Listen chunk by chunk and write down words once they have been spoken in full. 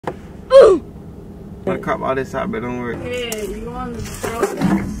I'm gonna crop all this out, but don't worry. Yeah, you want to throw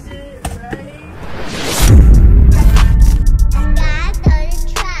that shit, right?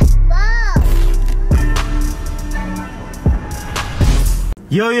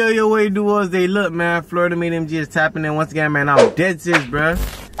 Yo, what you do was they look, man. FloridaMadeMG is tapping in once again, man. I'm dead serious, bruh.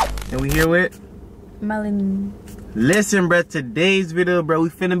 And we here with Melanie. Listen, bruh, today's video, bruh, we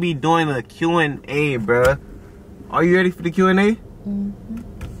finna be doing a Q&A, bruh. Are you ready for the Q&A? Mm-hmm.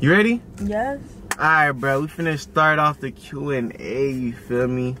 You ready? Yes. Alright, bruh, we finna start off the Q&A, you feel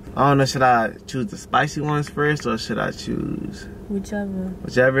me? I don't know, should I choose the spicy ones first or should I choose?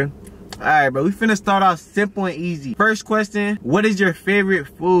 Whichever. Alright, bro, we finna start off simple and easy. First question, what is your favorite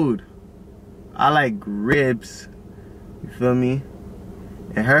food? I like ribs, you feel me?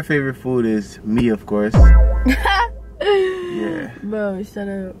 And her favorite food is me, of course. Yeah. Bro, shut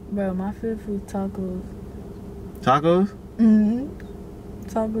up. Bro, my favorite food is tacos. Tacos? Mm-hmm.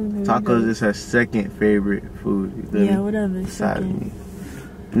 Tacos. Tacos is her second favorite food. You feel yeah, me? whatever. Besides me.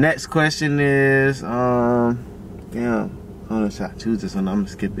 Next question is, damn. I don't know, should I choose this one? I'm gonna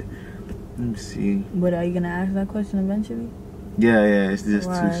skip it. Let me see. But are you gonna ask that question eventually? Yeah, it's just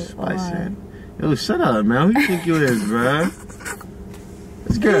too spicy. Yo, shut up, man. Who you think you is, bro?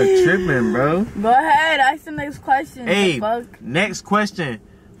 This girl tripping, bro. Go ahead, ask the next question. Hey, next question.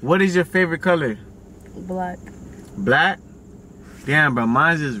 What is your favorite color? Black. Black? Damn, bro.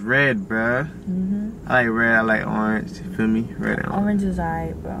 Mine's is red, bro. Mm-hmm. I like red. I like orange. You feel me? Red and orange. Orange is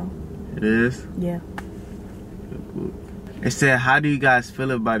alright, bro. It is? Yeah. It said, how do you guys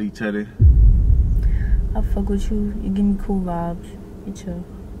feel about each other? I fuck with you. You give me cool vibes. You chill.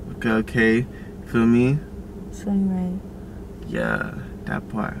 Okay. Feel me? So you right. Yeah, that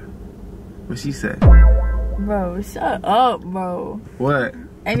part. What she said? Bro, shut up, bro. What?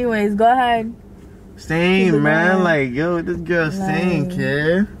 Anyways, go ahead. Same, man. Like, yo, this girl saying,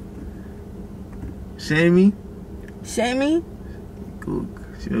 kid. Shame me? Shame me? Gook.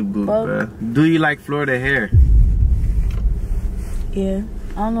 She a gook, bro. Do you like Florida hair? Yeah.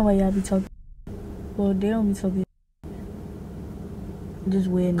 I don't know why y'all be talking. Well, they don't be talking. Just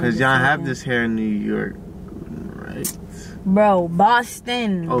weird. Cause y'all have this hair in New York, right? Bro,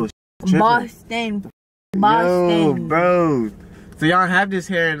 Boston. Oh, Boston. Yo, bro. So y'all have this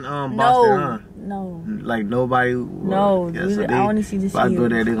hair in Boston, huh? No. Like nobody. No, yeah, dude, so I want to see this. If I go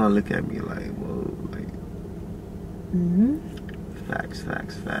there, they gonna look at me like, whoa, like. Facts.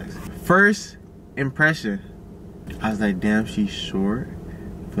 First impression, I was like, damn, she's short.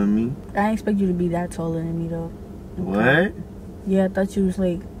 For me, I didn't expect you to be that taller than me though. What? Yeah, I thought you was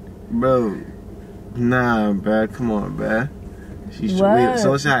like. Bro, nah, bro. Come on, bro. She's short.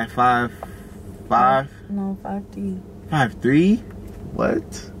 So she's like 5'5"? No, 5'3". 5'3"?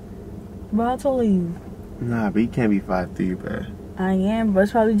 What? Bro, how tall are you? Nah, but you can't be 5'3", bro. I am, but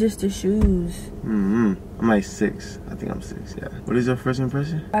it's probably just the shoes. I'm like 6. I think I'm 6. Yeah. What is your first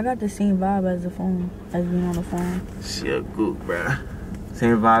impression? I got the same vibe as the phone, as being on the phone. She a gook, bro.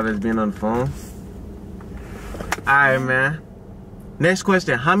 Same vibe as being on the phone. Alright, man. Next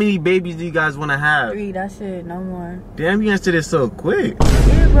question. How many babies do you guys want to have? 3, that's it. No more. Damn, you answered this so quick.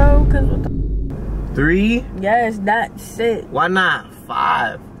 Yeah, bro. Cause what the 3? Yes, that's it. Why not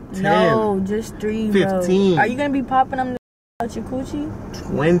 5? 10? No, just 3, 15. Bro. Are you going to be popping them out your coochie?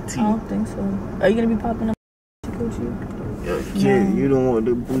 20. I don't think so. Are you going to be popping them out your coochie? Yo, kid, you don't want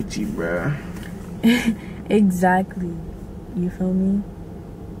the boochie, bro. Exactly. You feel me?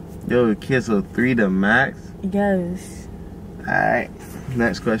 Yo, kid, so 3 the max? Yes. Alright,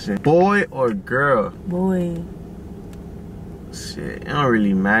 next question. Boy or girl? Boy. Shit, it don't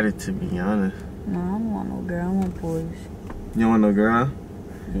really matter to be honest. No, I don't want no girl. I want boys. You don't want no girl?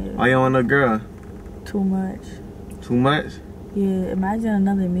 Yeah. Why you don't want no girl? Too much. Too much? Yeah, imagine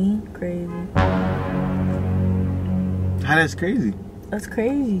another me. Crazy. How that's crazy? That's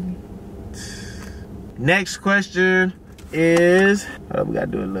crazy. Next question is, we gotta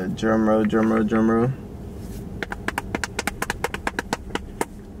do a little drum roll.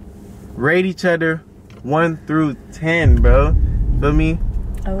 Rate each other 1 through 10, bro. Feel me?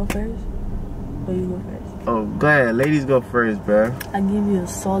 I go first? Or you go first? Oh, go ahead. Ladies go first, bro. I give you a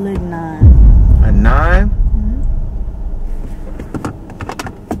solid 9. A 9?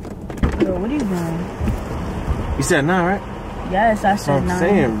 Yo, what are you doing? You said 9, right? Yes, I said 9. I'm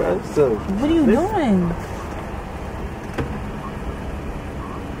saying, bro. So, what are you doing?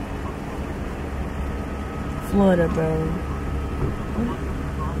 Florida, bro.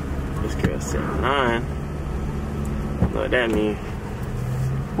 This girl said 9. Know what that mean?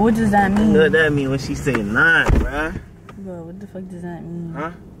 What does that mean? You know what that mean when she say 9, bruh? Bro, what the fuck does that mean?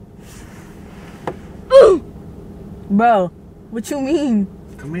 Huh? Bro, what you mean?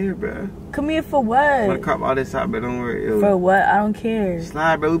 Come here, bro. Come here for what? I'm gonna crop all this out, but don't worry. Yo. For what? I don't care.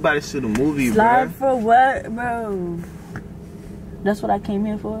 Slide, bro. We about to shoot a movie, bro. Slide for what, bro? That's what I came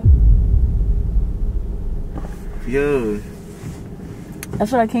here for? Yo.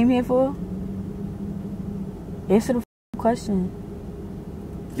 That's what I came here for? Answer the question.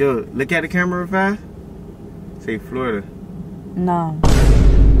 Yo, look at the camera fast. Say Florida. No.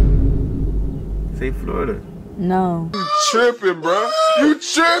 Say Florida. No. You tripping, bro. You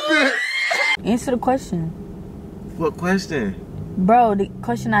tripping. Answer the question. What question? Bro, the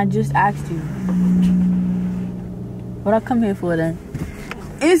question I just asked you. What I come here for then?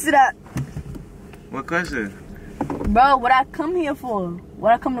 Answer that. What question? Bro, what I come here for?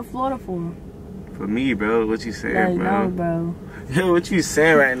 What I come to Florida for? For me, bro. What you saying, Like, bro? no, bro. Yo, what you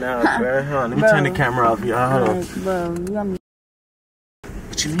saying right now, bro? Hold on, let me turn the camera off, y'all. Hold on. Like, bro, you got me.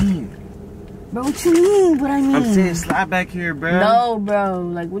 What you mean? Bro, what you mean? What I mean? I'm saying slide back here, bro. No, bro.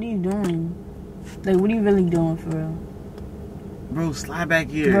 Like, what are you doing? Like, what are you really doing for real? Bro, slide back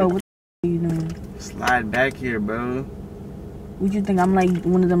here. Bro, what are you doing? Slide back here, bro. What you think? I'm like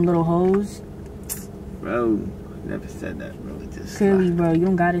one of them little hoes? Bro, never said that, bro. Just Clearly, slide. bro, you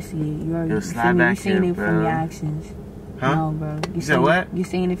don't gotta see it. You already Yo, slide you back saying here, it bro. from your actions. Huh? No, bro. You said what? You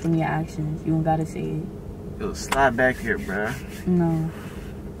saying it from your actions. You don't gotta say it. Yo, slide back here, bro. No.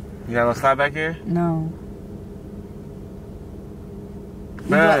 You not gonna slide back here? No.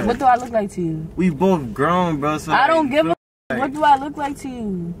 Bro, What do I look like to you? we both grown, bro. So I don't give a like, what do I look like to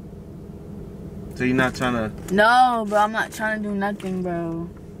you? So you're not trying to... No, bro, I'm not trying to do nothing, bro.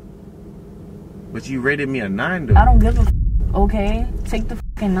 But you rated me a 9, though. I don't give a okay? Take the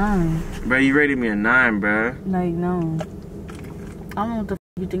fucking 9. Bro, you rated me a 9, bro. Like, no. I don't know what the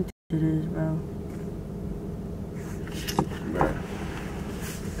you think it is, bro. Bro.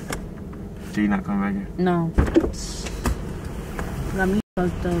 So you not coming back here? No. Got me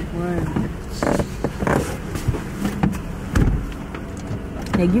fucked up, word.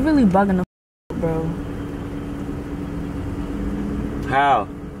 Yeah, you really bugging the bro. How?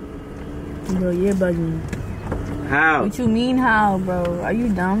 Bro, you're bugging. How? What you mean how, bro? Are you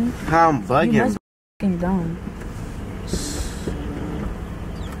dumb? How I'm bugging? You must be fucking dumb.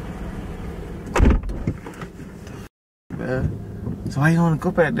 Bruh. So why you wanna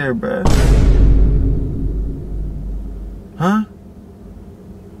go back there, bruh? Huh?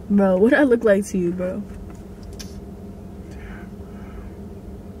 Bro, what I look like to you, bro?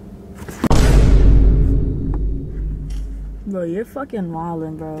 Bro, you're fucking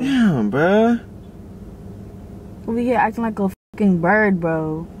wildin', bro. Damn, bruh. Over here acting like a fucking bird,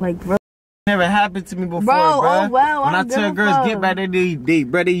 bro. Like, bro. Never happened to me before, Bro, bruh. oh well, when I tell girls get back there,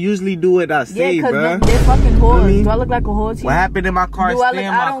 they usually do what I say, yeah, bruh. They're fucking whores. Me? Do I look like a whore to you? What happened in my car stay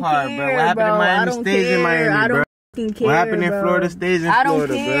in my car, care, bro. What happened in Miami stays in Miami, bro. Care, what happened in bro. Florida stays in I don't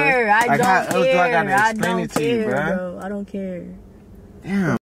Florida, care. bro. I like, don't how else do I care. gotta I explain don't it to you, care, bro? I don't care.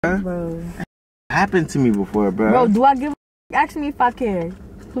 Damn, bro. Bro. Happened to me before, bro. Bro, do I give a... Ask me if I care.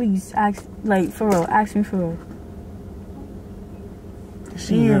 Please, ask, like, for real. Ask me for real.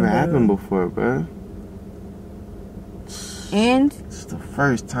 She never happened before, bro. And? It's the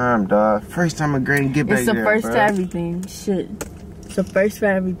first time, dog. First time a granny get back there, It's the first bro. to everything. Shit. It's the first for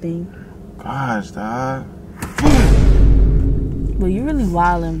everything. Gosh, dog. But you really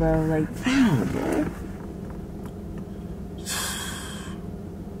wildin', bro. Like, Damn, bro.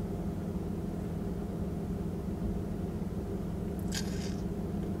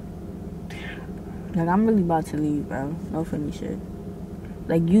 like, I'm really about to leave, bro. No funny shit.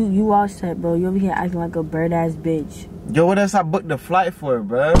 Like, you all set, bro. You over here acting like a bird-ass bitch. Yo, what else I booked the flight for,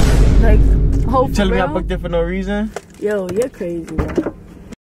 bro? Like, hope You telling me I booked it for no reason? Yo, you're crazy, bro.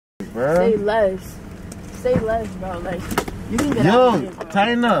 Bro. Say less. Say less, bro. Like, you can get out Yo, of here, bro.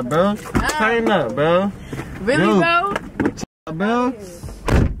 tighten up, bro. Tighten up, bro. Really, Yo. bro? What's up, bro?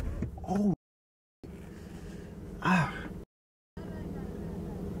 Oh. Ah.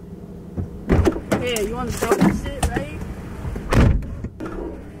 Hey, you want to throw this shit, right?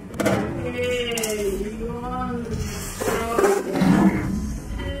 Hey, you want to throw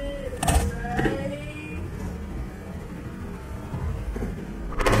this shit, right?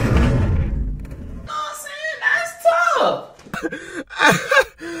 I'm saying that's tough.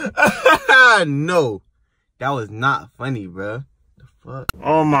 No, that was not funny, bro. The fuck?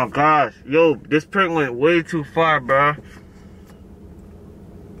 Oh my gosh, yo, this prank went way too far, bro.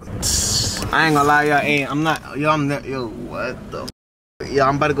 I ain't gonna lie, y'all. Hey, I'm not. Yo, I'm not. Yo, what the? Yo,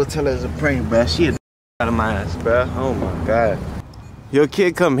 I'm about to go tell her it's a prank, bro. She a out of my ass, bro. Oh my god. Yo,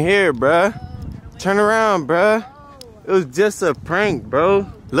 kid, come here, bro. Turn around, bro. It was just a prank, bro.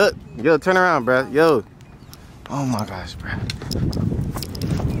 Look, yo, turn around, bro. Yo. Oh my gosh, bro.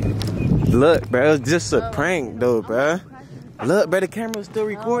 Look, bro, it's just a prank, though, bro. Look, bro, the camera's still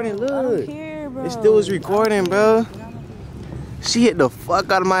recording. Look, I don't care, bro. It still was recording, bro. She hit the fuck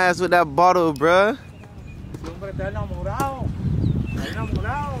out of my ass with that bottle, bro.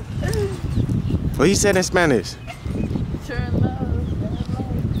 What he said in Spanish?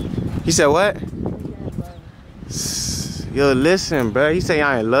 He said what? Yo, listen, bro. He said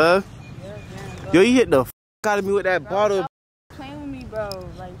y'all in love. Yo, you hit the fuck out of me with that bottle. Playing with me, bro.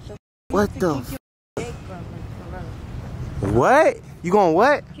 Like, what the? What? You gonna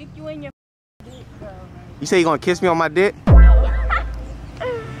what? Kick you in your dick, bro. You say you gonna kiss me on my dick?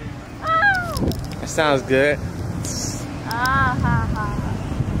 That sounds good.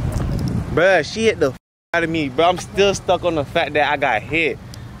 Bruh, she hit the f out of me, bro. I'm still stuck on the fact that I got hit.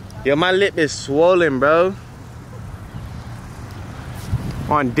 Yo, my lip is swollen, bro.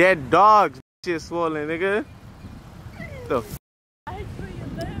 On dead dogs, shit swollen, nigga. The f.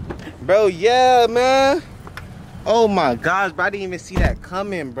 Bro, yeah, man. Oh my gosh, bro. I didn't even see that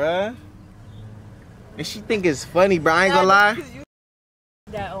coming, bro. And she think it's funny, bro. I ain't gonna lie.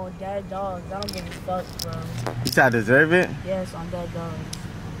 That on dead dogs. I don't give a fuck, bro. You thought I deserve it? Yes, on dead dogs.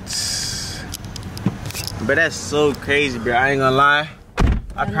 But that's so crazy, bro. I ain't gonna lie.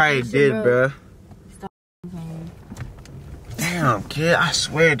 I probably did, bro. Stop playing. Damn, kid. I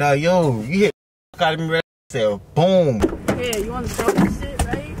swear, dog. Yo, you hit the fuck out of me, right? Said boom. Yeah, you want to show this shit,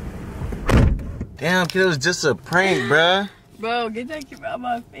 right? Damn, kid. It was just a prank, bro. Bro, get that camera out of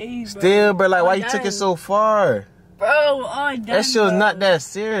my face, bro. Still, bro. Like, why you took it so far? Bro, all done, that shit was not that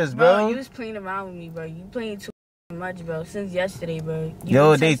serious, bro. You was playing around with me, bro. You playing too much, bro. Since yesterday, bro.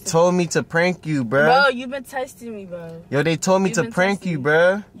 Yo, they told me to prank you, bro. Bro, you been testing me, bro. Yo, they told me to prank you,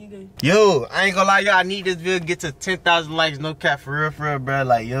 bro. Yo, I ain't gonna lie, y'all. I need this video to get to 10,000 likes. No cap, for real, bro.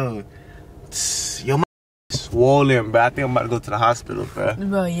 Like, yo, my swollen, bro. I think I'm about to go to the hospital, bro.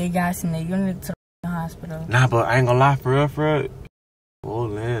 Bro, you guys in there. You need to go to the hospital. Nah, but I ain't gonna lie, for real.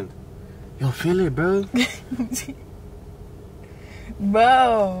 Swollen. Yo, feel it, bro.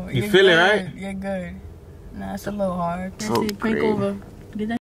 Bro, you feel it, right? You're good. Nah, it's a little hard. So prank over. Get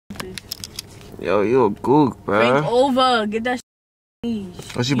that shit. Yo, you a gook, bro. Prank over. Get that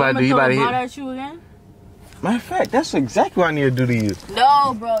shit. What you about to do? You about to hit? At you again? Matter of fact, that's exactly what I need to do to you.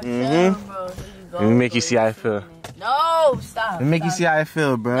 No, bro. Chill, bro. Let me make you see how I feel. No, stop. Let me make you see how I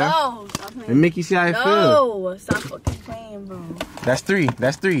feel, bro. No, stop playing. Let me make you see how I feel. No, stop fucking playing, bro. That's three. All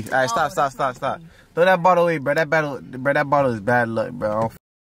right, stop. Throw that bottle away, bro. That bottle is bad luck, bro.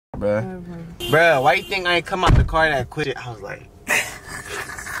 Bro, why you think I ain't come out the car that quick? I was like,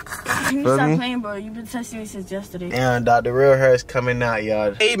 you stop playing, bro. You've been testing me since yesterday. Damn, dog, the real hair is coming out,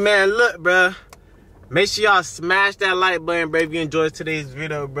 y'all. Hey, man, look, bro. Make sure y'all smash that like button, bro, if you enjoyed today's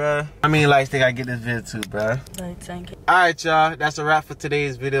video, bro. How many likes think I get this video too, bro? Like 10K. Alright, y'all. That's a wrap for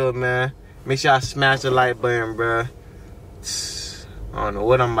today's video, man. Make sure y'all smash the like button, bro. I don't know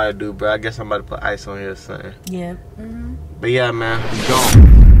what I'm about to do, bro. I guess I'm about to put ice on here or something. Yeah. But yeah, man, we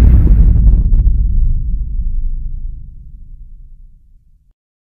gone.